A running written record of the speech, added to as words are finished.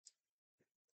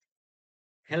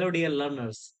Hello, dear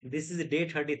learners. This is day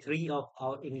 33 of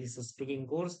our English speaking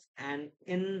course, and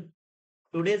in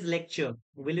today's lecture,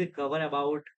 we will cover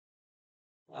about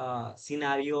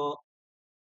scenario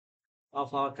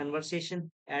of our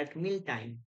conversation at meal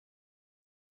time.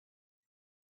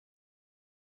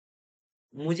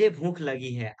 मुझे भूख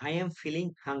लगी है. I am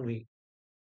feeling hungry.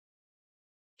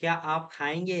 क्या आप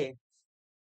खाएंगे?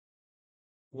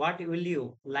 What will you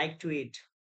like to eat?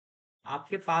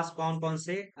 आपके पास कौन-कौन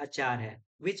से अचार है?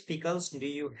 Which pickles do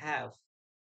you have?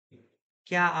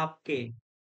 क्या आपके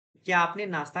क्या आपने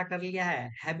नाश्ता कर लिया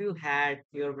है? Have you had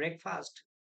your breakfast?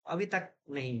 अभी तक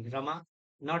नहीं, रमा.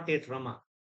 Not yet, Rama.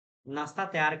 नाश्ता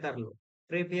तैयार कर लो.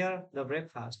 Prepare the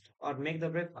breakfast or make the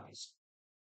breakfast.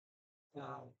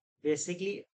 Uh,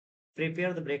 Basically,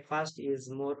 prepare the breakfast is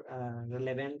more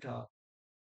relevant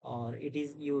or it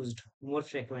is used more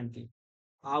frequently.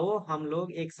 आओ हम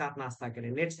लोग एक साथ नाश्ता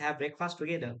करें. Let's have breakfast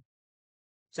together.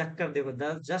 चक्कर देखो,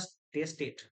 just taste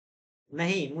it.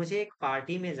 नहीं, मुझे एक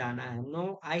पार्टी में जाना है.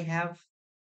 No, I have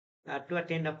to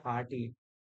attend a party.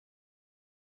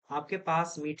 आपके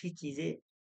पास मीठी चीजें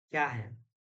क्या है?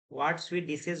 What sweet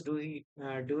dishes do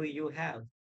you have?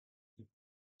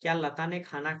 क्या लता ने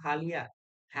खाना खा लिया?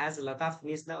 Has Lata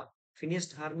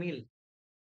finished her meal?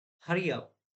 Hurry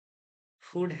up,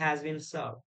 food has been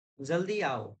served. जल्दी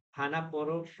आओ, खाना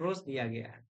परोस दिया गया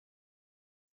है.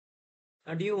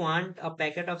 Do you want a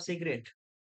packet of cigarette?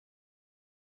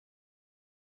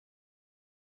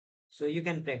 So you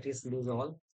can practice these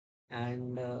all.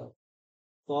 And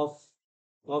cough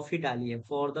coffee डालिए.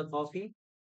 For the coffee,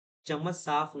 चम्मच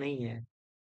साफ नहीं है.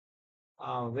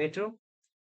 Waiter,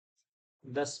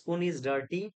 the spoon is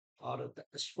dirty or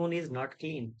the spoon is not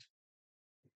clean.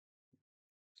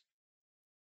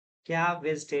 क्या आप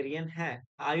वेजिटेरियन है?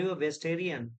 Are you a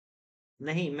vegetarian?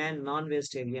 नहीं, मैं नॉन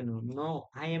वेजिटेरियन हूँ. No,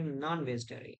 I am non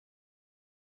vegetarian.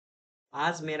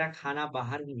 आज मेरा खाना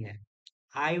बाहर ही है.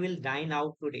 I will dine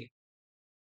out today.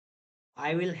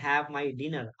 I will have my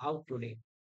dinner out today.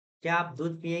 क्या आप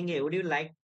दूध पियेंगे? Would you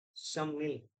like some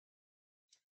milk?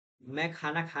 मैं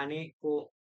खाना खाने को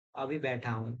अभी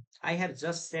बैठा हूँ. I have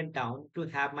just set down to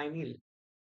have my मील.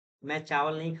 मैं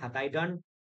चावल नहीं खाता. I don't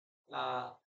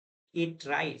eat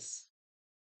rice.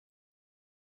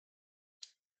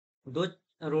 दो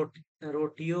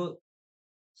रोटियों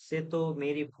से तो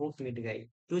मेरी भूख मिट गई.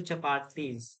 To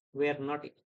chapatis where not.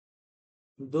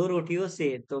 दो रोटियों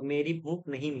से तो मेरी भूख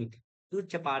नहीं मिटी. To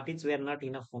chapatis where not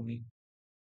enough for me.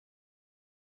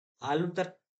 आलू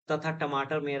तथा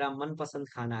टमाटर मेरा मनपसंद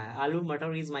खाना है. आलू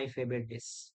मटर इज माई फेवरेट डिश.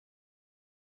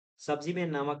 सब्जी में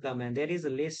नमक कम है. There is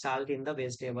less salt in the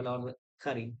vegetable और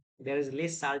करी. There is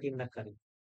less salt in the करी.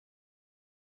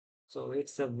 So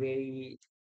it's a very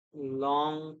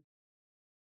long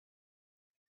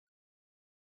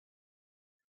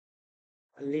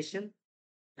lesson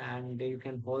and you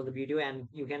can pause the video and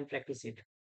you can practice it.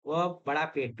 वह बड़ा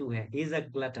पेटू है. He is a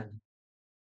glutton.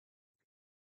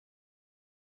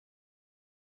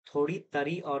 थोड़ी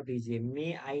तरी और दीजिए. May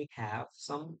I have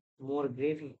some more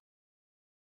gravy?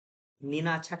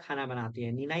 Neena अच्छा खाना बनाती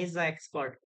है. Neena is the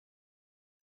expert.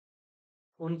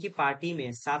 उनकी पार्टी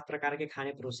में 7 प्रकार के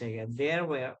खाने परोसे गए. There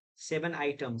were 7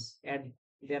 items at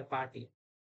their party.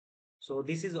 So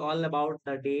this is all about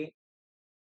the day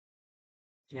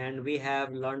and we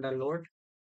have learned a lot.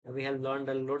 We have learned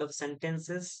a lot of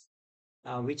sentences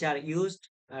which are used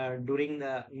during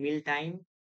the meal time.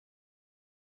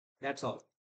 That's all.